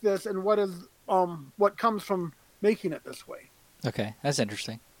make this, and what comes from making it this way? Okay, that's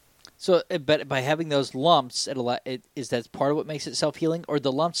interesting. So, but by having those lumps, is that part of what makes it self-healing, or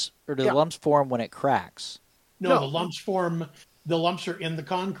the lumps form when it cracks? No, the lumps form. The lumps are in the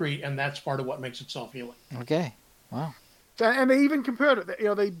concrete, and that's part of what makes it self-healing. Okay, wow. And they even compared it.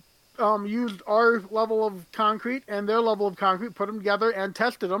 They used our level of concrete and their level of concrete, put them together, and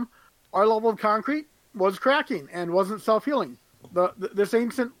tested them. Our level of concrete was cracking and wasn't self-healing. This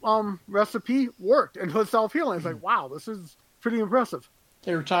ancient recipe worked and was self-healing. It's like, wow, this is pretty impressive.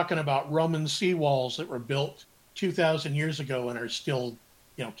 They were talking about Roman seawalls that were built 2,000 years ago and are still,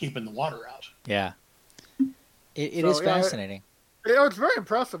 keeping the water out. Yeah. It is fascinating. It's very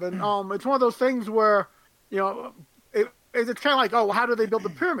impressive, and it's one of those things where, it's kind of like, oh, how do they build the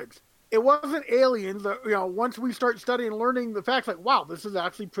pyramids? It wasn't aliens. Once we start studying and learning the facts, like, wow, this is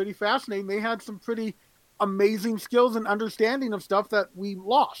actually pretty fascinating. They had some pretty amazing skills and understanding of stuff that we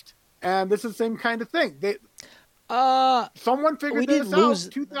lost, and this is the same kind of thing. Someone figured this out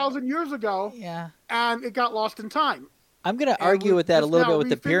 2,000 years ago, and it got lost in time. I'm going to argue with that a little bit with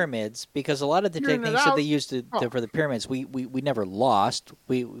the pyramids, because a lot of the techniques that they used for the pyramids, we never lost.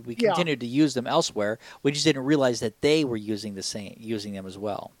 We continued to use them elsewhere. We just didn't realize that they were using them as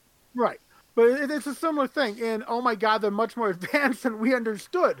well. Right. But it's a similar thing. And, oh, my God, they're much more advanced than we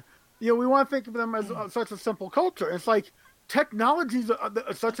understood. We want to think of them as such a simple culture. It's like technology is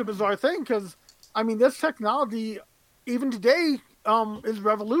such a bizarre thing because, this technology, even today, is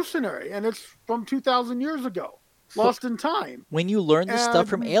revolutionary. And it's from 2,000 years ago. Lost in time. When you learn this stuff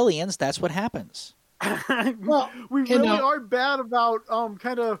from aliens, that's what happens. Well, we really are bad about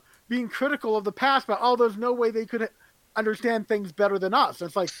kind of being critical of the past, but there's no way they could understand things better than us.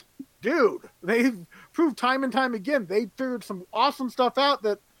 It's like, dude, they've proved time and time again they figured some awesome stuff out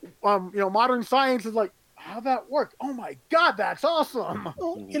that modern science is like, how'd that work? Oh my God, that's awesome.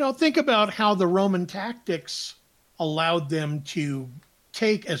 Well, think about how the Roman tactics allowed them to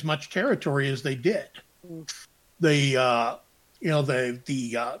take as much territory as they did. The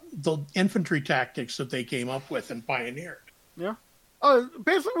infantry tactics that they came up with and pioneered. Yeah.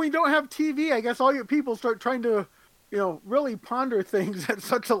 Basically, when you don't have TV, I guess all your people start trying to, really ponder things at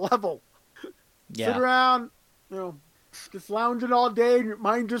such a level. Yeah. Sit around, just lounging all day, and your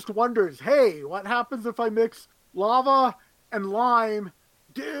mind just wonders, hey, what happens if I mix lava and lime?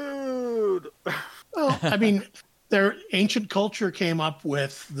 Dude. Well, their ancient culture came up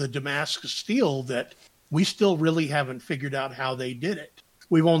with the Damascus steel that we still really haven't figured out how they did it.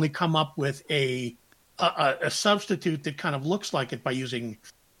 We've only come up with a substitute that kind of looks like it by using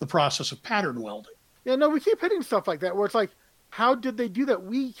the process of pattern welding. Yeah, no, we keep hitting stuff like that where it's like, how did they do that?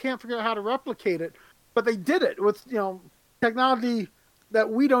 We can't figure out how to replicate it, but they did it with technology that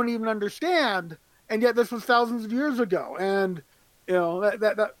we don't even understand, and yet this was thousands of years ago. And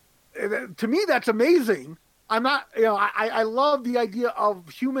that to me that's amazing. I'm not, I love the idea of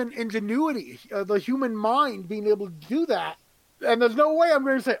human ingenuity, the human mind being able to do that. And there's no way I'm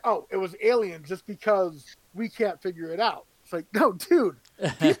going to say, oh, it was aliens just because we can't figure it out. It's like, no, dude,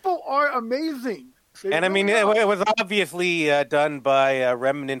 people are amazing. And it was obviously done by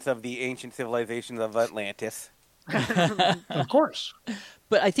remnants of the ancient civilizations of Atlantis. Of course.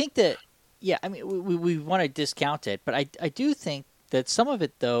 But I think that, we want to discount it, but I do think that some of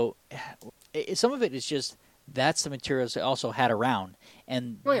it, though, some of it is just, that's the materials they also had around.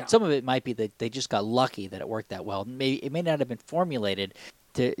 And some of it might be that they just got lucky that it worked that well. Maybe it may not have been formulated.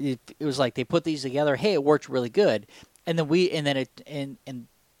 It was like they put these together. Hey, it worked really good. And then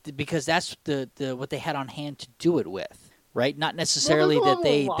because that's the what they had on hand to do it with, right? Not necessarily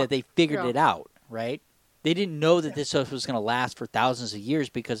that they figured it out, right? They didn't know that this stuff was going to last for thousands of years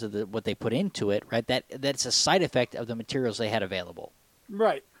because of what they put into it, right? That's a side effect of the materials they had available.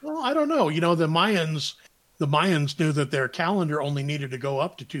 Right. Well, I don't know. The Mayans knew that their calendar only needed to go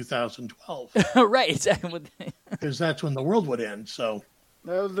up to 2012. Right, exactly. Because that's when the world would end. So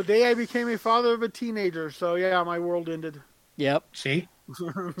that was the day I became a father of a teenager. So yeah, my world ended. Yep. See,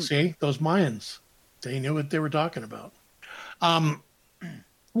 those Mayans, they knew what they were talking about. But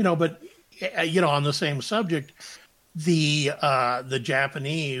on the same subject, the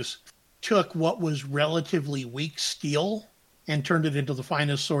Japanese took what was relatively weak steel and turned it into the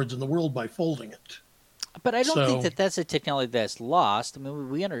finest swords in the world by folding it. But I don't think that's a technology that's lost. I mean,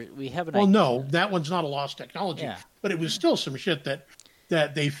 we have an idea. Well, no, that one's not a lost technology. Yeah. But it was still some shit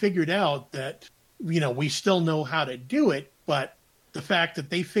that they figured out that, we still know how to do it, but the fact that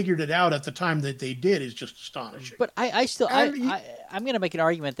they figured it out at the time that they did is just astonishing. But I'm going to make an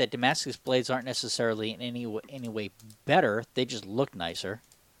argument that Damascus blades aren't necessarily in any way better. They just look nicer.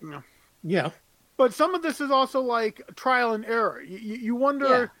 Yeah. But some of this is also like trial and error. You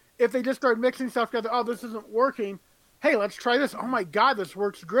wonder if they just start mixing stuff together. Oh, this isn't working. Hey, let's try this. Oh my God, this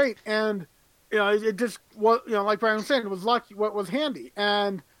works great. And it just was, like Brian was saying, it was lucky what was handy.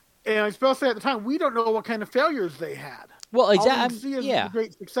 And especially at the time, we don't know what kind of failures they had. Well, exactly. All we see is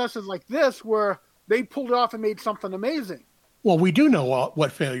great successes like this, where they pulled it off and made something amazing. Well, we do know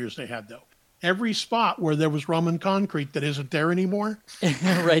what failures they had, though. Every spot where there was Roman concrete that isn't there anymore,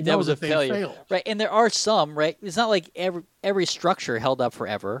 right? That was a failure, right? And there are some, right? It's not like every structure held up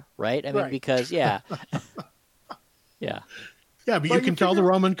forever, right? I mean, because yeah. Yeah, but you can tell the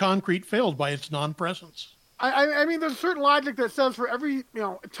Roman concrete failed by its non-presence. I mean, there's a certain logic that says for every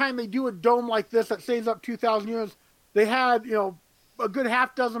time they do a dome like this that saves up 2,000 years, they had a good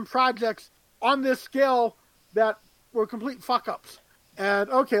half dozen projects on this scale that were complete fuck ups. And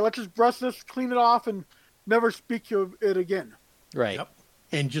okay, let's just brush this, clean it off, and never speak of it again. Right. Yep.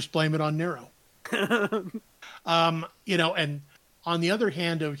 And just blame it on Nero. And on the other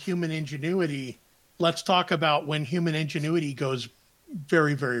hand of human ingenuity, let's talk about when human ingenuity goes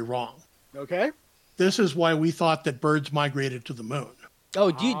very, very wrong. Okay. This is why we thought that birds migrated to the moon.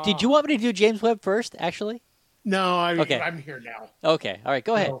 Oh, did you want me to do James Webb first, actually? No, Okay. I'm here now. Okay. All right.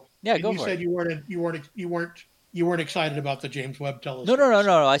 Go ahead. Yeah, go for it. You said you weren't excited about the James Webb telescope.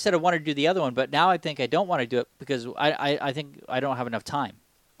 No. I said I wanted to do the other one, but now I think I don't want to do it because I think I don't have enough time.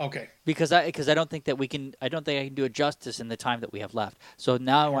 Okay. Because I don't think that I don't think I can do it justice in the time that we have left. So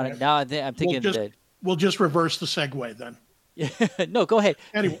now I'm thinking that we'll just reverse the segue then. No, go ahead.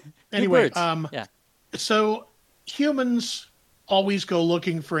 Anyway, yeah. So humans always go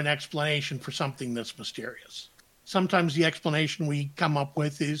looking for an explanation for something that's mysterious. Sometimes the explanation we come up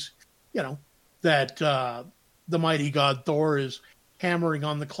with is, that the mighty god Thor is hammering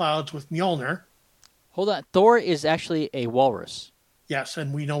on the clouds with Mjolnir. Hold on. Thor is actually a walrus. Yes,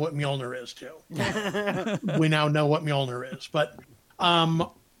 and we know what Mjolnir is too. We now know what Mjolnir is. But,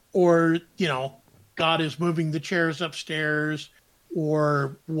 God is moving the chairs upstairs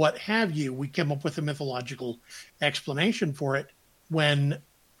or what have you. We came up with a mythological explanation for it when,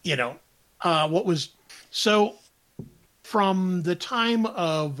 from the time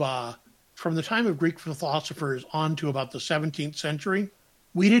of Greek philosophers on to about the 17th century,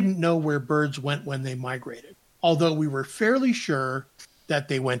 we didn't know where birds went when they migrated, although we were fairly sure that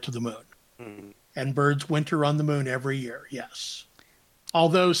they went to the moon. Mm-hmm. And birds winter on the moon every year, yes.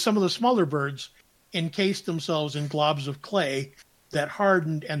 Although some of the smaller birds encased themselves in globs of clay that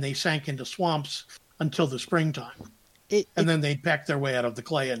hardened and they sank into swamps until the springtime. And then they'd peck their way out of the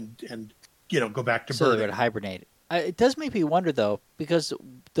clay and go back to birding. So they would hibernate. It does make me wonder, though, because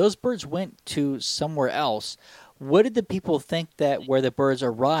those birds went to somewhere else. What did the people think that where the birds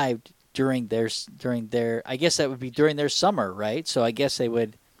arrived during their? I guess that would be during their summer, right? So I guess they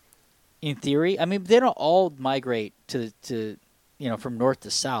would, in theory. I mean, they don't all migrate to from north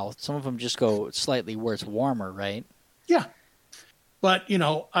to south. Some of them just go slightly where it's warmer, right? Yeah, but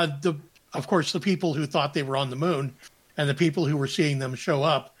of course, the people who thought they were on the moon and the people who were seeing them show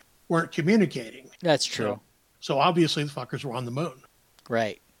up weren't communicating. That's true. So obviously the fuckers were on the moon.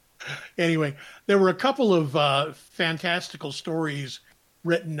 Right. Anyway, there were a couple of fantastical stories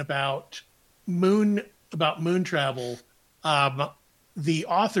written about moon travel. The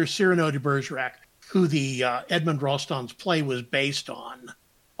author Cyrano de Bergerac, who the Edmond Rostand's play was based on,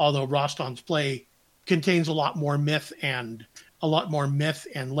 although Rostand's play contains a lot more myth and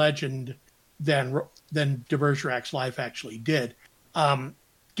legend than de Bergerac's life actually did.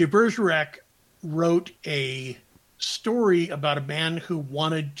 De Bergerac wrote a story about a man who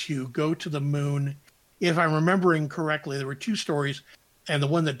wanted to go to the moon. If I'm remembering correctly, there were two stories, and the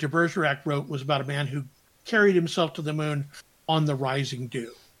one that de Bergerac wrote was about a man who carried himself to the moon on the rising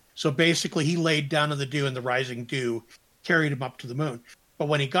dew. So basically, he laid down in the dew, and the rising dew carried him up to the moon. But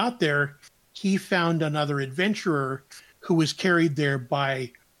when he got there, he found another adventurer who was carried there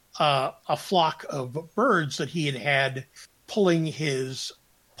by a flock of birds that he had pulling his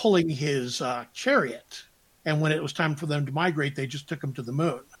chariot. And when it was time for them to migrate, they just took him to the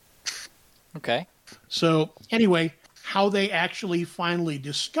moon. Okay. So anyway, how they actually finally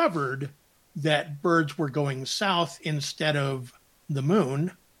discovered that birds were going south instead of the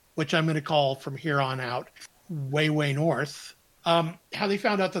moon, which I'm going to call from here on out way, way north. How they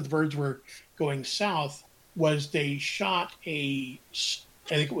found out that the birds were going south was they shot I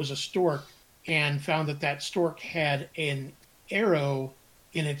think it was a stork, and found that stork had an arrow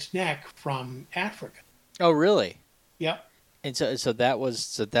in its neck from Africa. Oh, really? Yep. And so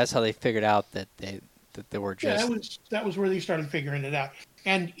that's how they figured out that they were just. Yeah, that was where they started figuring it out.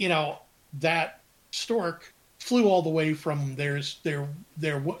 And that stork flew all the way from their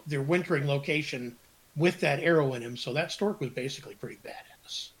wintering location with that arrow in him. So that stork was basically pretty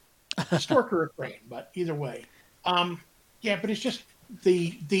badass. A stork or a crane, but either way. Yeah, but it's just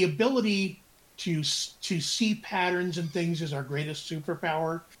the ability to see patterns and things is our greatest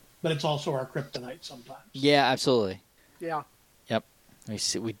superpower, but it's also our kryptonite sometimes. Yeah, absolutely. Yeah. Yep.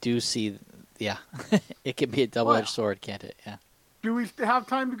 We do see. Yeah, it can be a double-edged sword, can't it? Yeah. Do we have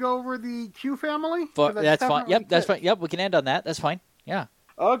time to go over the Q family? That's fine. Yep, that's fine. Yep, we can end on that. That's fine. Yeah.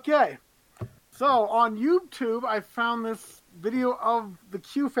 Okay. So on YouTube, I found this video of the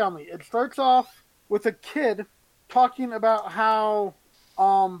Q family. It starts off with a kid talking about how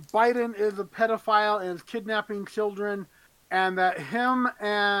Biden is a pedophile and is kidnapping children, and that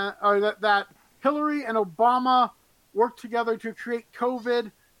that Hillary and Obama worked together to create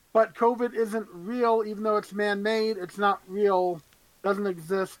COVID, but COVID isn't real, even though it's man-made. It's not real, doesn't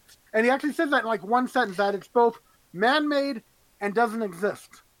exist. And he actually says that in like one sentence, that it's both man-made and doesn't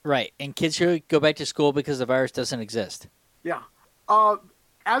exist. Right, and kids should go back to school because the virus doesn't exist. Yeah.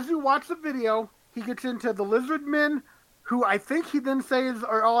 As you watch the video, he gets into the lizard men, who I think he then says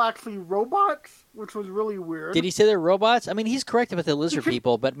are all actually robots, which was really weird. Did he say they're robots? I mean, he's correct about the lizard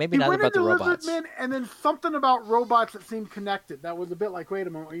people, but maybe not about the robots. Lizard men, and then something about robots that seemed connected. That was a bit like, wait a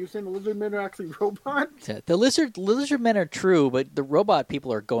moment, are you saying the lizard men are actually robots? Yeah, the lizard men are true, but the robot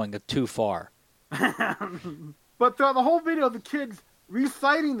people are going too far. But throughout the whole video, the kids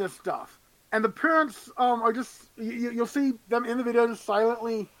reciting this stuff, and the parents are just, you'll see them in the video just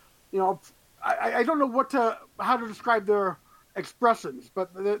silently, I don't know how to describe their expressions,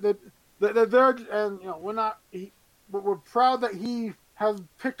 but they're and we're proud that he has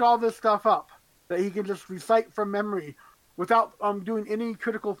picked all this stuff up, that he can just recite from memory without doing any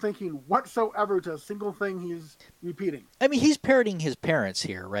critical thinking whatsoever to a single thing he's repeating. I mean, he's parroting his parents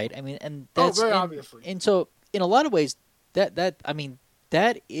here, right? I mean, and that's very obviously. And so, in a lot of ways,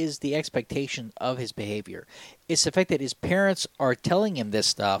 that is the expectation of his behavior. It's the fact that his parents are telling him this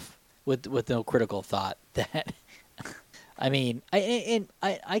stuff with no critical thought. That I mean,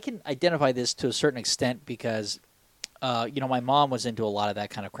 I can identify this to a certain extent because my mom was into a lot of that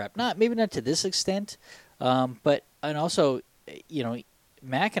kind of crap. Maybe not to this extent, but also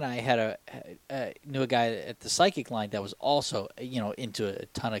Mac and I knew a guy at the psychic line that was also into a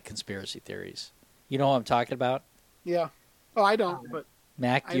ton of conspiracy theories. You know what I'm talking about? Yeah. Oh, I don't, but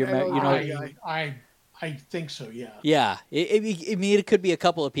Mac, I think so. Yeah. Yeah. It could be a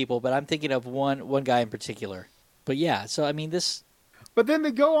couple of people, but I'm thinking of one guy in particular. But yeah, so I mean this. But then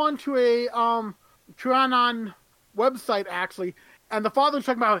they go on to a QAnon website actually, and the father's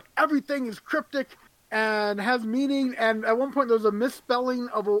talking about everything is cryptic and has meaning. And at one point there was a misspelling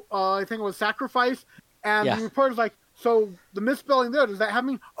of I think it was sacrifice, and the reporter's like, "So the misspelling there, does that have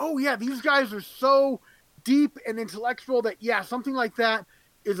meaning?" Oh yeah, these guys are so deep and intellectual that something like that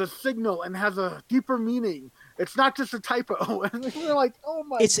is a signal and has a deeper meaning. It's not just a typo. And we're like, oh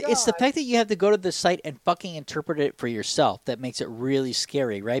my God. It's the fact that you have to go to the site and fucking interpret it for yourself that makes it really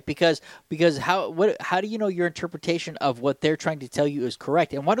scary, right? Because how do you know your interpretation of what they're trying to tell you is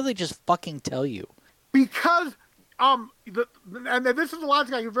correct? And why don't they just fucking tell you? Because and this is the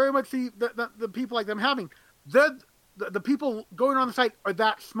logic I can very much see the people like them having. The people going on the site are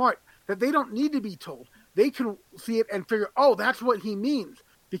that smart that they don't need to be told. They can see it and figure, oh, that's what he means.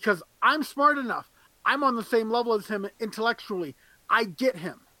 Because I'm smart enough. I'm on the same level as him intellectually. I get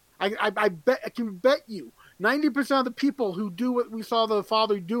him. I can bet you 90% of the people who do what we saw the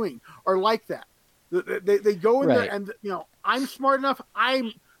father doing are like that. They go in there and I'm smart enough.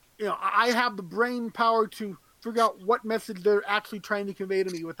 I have the brain power to figure out what message they're actually trying to convey to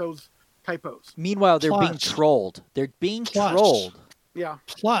me with those typos. Meanwhile, they're being trolled. They're being trolled. Yeah.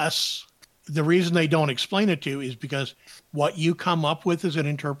 Plus, the reason they don't explain it to you is because what you come up with as an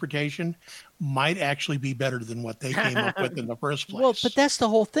interpretation might actually be better than what they came up with in the first place. Well, but that's the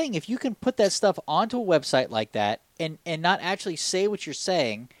whole thing. If you can put that stuff onto a website like that and not actually say what you're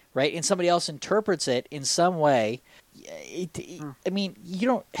saying, right, and somebody else interprets it in some way, I mean, you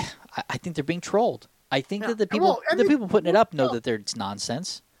don't. I think they're being trolled. I think that the people putting it up know that it's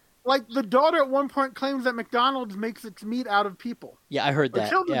nonsense. Like the daughter at one point claims that McDonald's makes its meat out of people. Yeah, I heard that.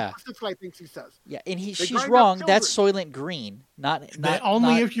 Children, yeah, that's what I think she says. Yeah, and she's wrong. That's Soylent Green, not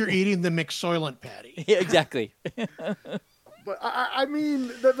only if you're eating the McSoylent patty. Yeah, exactly. But I mean,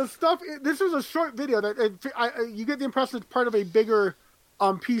 the stuff. This is a short video that you get the impression it's part of a bigger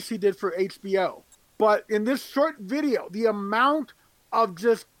piece he did for HBO. But in this short video, the amount of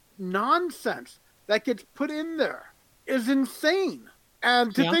just nonsense that gets put in there is insane.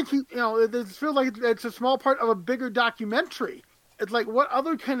 And to think it feels like it's a small part of a bigger documentary. It's like, what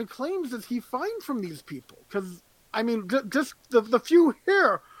other kind of claims does he find from these people? Because, I mean, just the few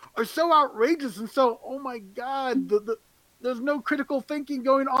here are so outrageous and so, oh my God, there's no critical thinking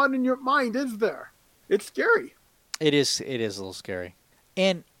going on in your mind, is there? It's scary. It is a little scary.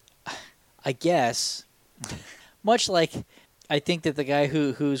 And I guess, much like I think that the guy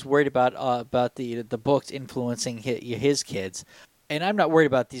who's worried about the books influencing his kids, and I'm not worried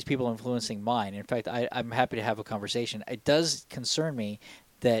about these people influencing mine. In fact, I'm happy to have a conversation. It does concern me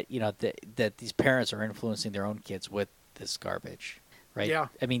that that these parents are influencing their own kids with this garbage, right? Yeah.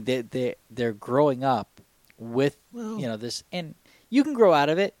 I mean, they're growing up with this, and you can grow out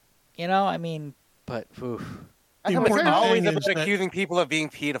of it, I mean, but oof. I The thought it was important always thing is about that- accusing people of being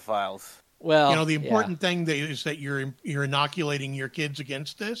pedophiles. Well, the yeah. important thing is that you're inoculating your kids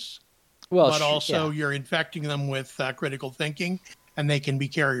against this, Well, but also yeah. you're infecting them with critical thinking, and they can be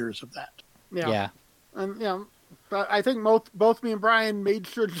carriers of that. Yeah. And but I think both me and Brian made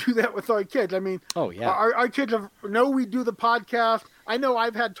sure to do that with our kids. I mean, Oh, yeah. our kids know we do the podcast. I know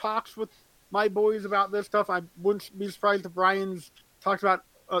I've had talks with my boys about this stuff. I wouldn't be surprised if Brian's talks about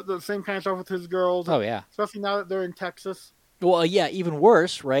the same kind of stuff with his girls. Oh, yeah. Especially now that they're in Texas. Well, yeah, even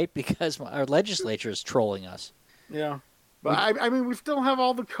worse, right? Because our legislature is trolling us. Yeah. But I mean, we still have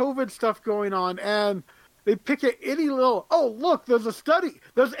all the COVID stuff going on, and they pick at any little, oh, look, there's a study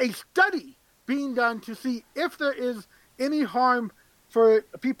being done to see if there is any harm for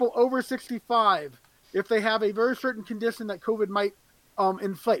people over 65 if they have a very certain condition that COVID might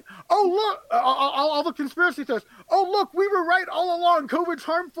inflate. Oh, look, all the conspiracy theorists. Oh, look, we were right all along. COVID's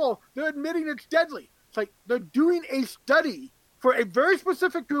harmful. They're admitting it's deadly. It's like they're doing a study for a very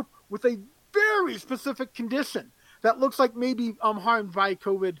specific group with a very specific condition that looks like maybe harmed by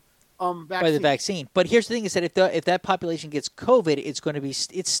COVID vaccine. By the vaccine. But here's the thing: is that if that population gets COVID,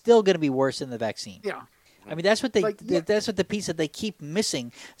 it's still going to be worse than the vaccine. Yeah. I mean, that's what that's what the piece that they keep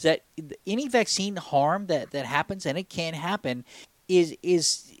missing is that any vaccine harm that happens, and it can happen, is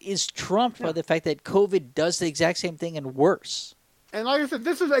trumped by the fact that COVID does the exact same thing and worse. And like I said,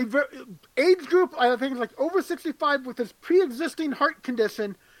 this is a age group, I think it's like over 65 with this pre-existing heart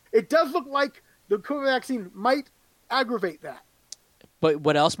condition. It does look like the COVID vaccine might aggravate that. But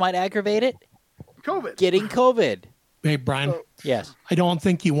what else might aggravate it? COVID. Getting COVID. Hey, Brian, Yes. I don't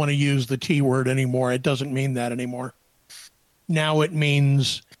think you want to use the T word anymore. It doesn't mean that anymore. Now it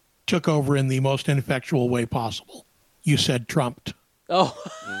means took over in the most ineffectual way possible. You said trumped. Oh,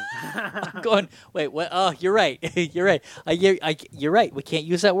 I'm going. Wait, what? Oh, you're right. You're right. You're right. We can't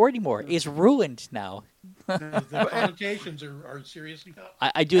use that word anymore. It's ruined now. The connotations are seriously tough.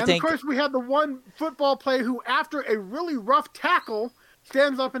 I do and think. of course, we had the one football player who, after a really rough tackle,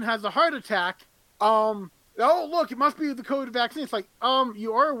 stands up and has a heart attack. Oh, look, it must be the COVID vaccine. It's like,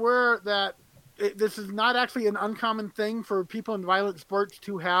 you are aware that this is not actually an uncommon thing for people in violent sports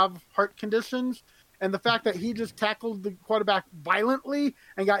to have heart conditions. And the fact that he just tackled the quarterback violently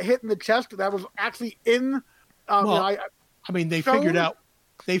and got hit in the chest, that was actually in. I mean, they figured out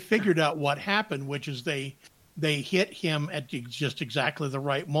what happened, which is they hit him at just exactly the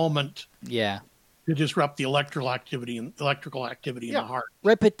right moment. Yeah. To disrupt the electrical activity in the heart.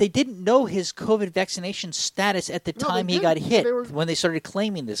 Right, but they didn't know his COVID vaccination status at the time he got hit when they started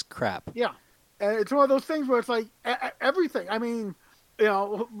claiming this crap. Yeah, and it's one of those things where it's like everything. I mean,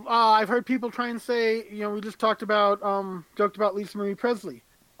 I've heard people try and say, we just joked about Lisa Marie Presley.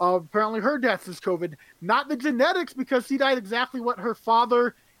 Apparently her death is COVID. Not the genetics, because she died exactly what her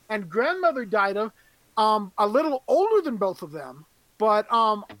father and grandmother died of, a little older than both of them. But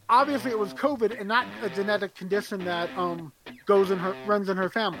obviously it was COVID and not a genetic condition that runs in her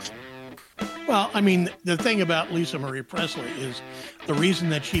family. Well, I mean, the thing about Lisa Marie Presley is the reason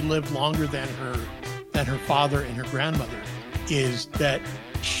that she lived longer than her father and her grandmother is that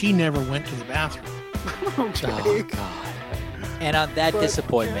she never went to the bathroom. Okay. Oh, God. And on that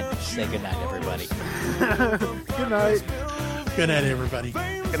disappointment, say goodnight, everybody. Good night. Good night, everybody.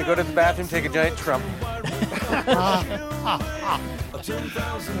 Gonna go to the bathroom, take a giant Trump.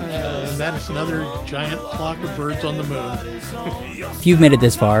 That is another giant flock of birds on the moon. If you've made it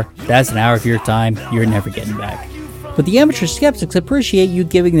this far, that's an hour of your time you're never getting back. But the Amateur Skeptics appreciate you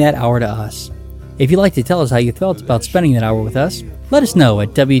giving that hour to us. If you'd like to tell us how you felt about spending that hour with us, let us know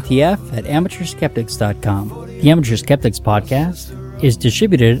at WTF@amateurskeptics.com. The Amateur Skeptics podcast is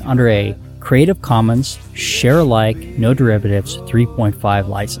distributed under a Creative Commons Share-alike No Derivatives 3.5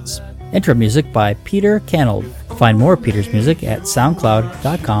 license. Intro music by Peter Canold. Find more of Peter's music at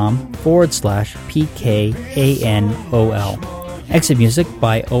soundcloud.com/PKANOL. Exit music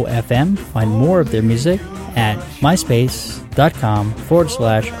by OFM. Find more of their music at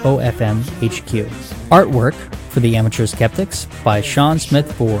myspace.com/OFMHQ. Artwork for the Amateur Skeptics by Sean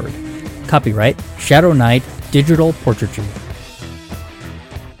Smith Ford. Copyright Shadow Knight Digital Portraiture.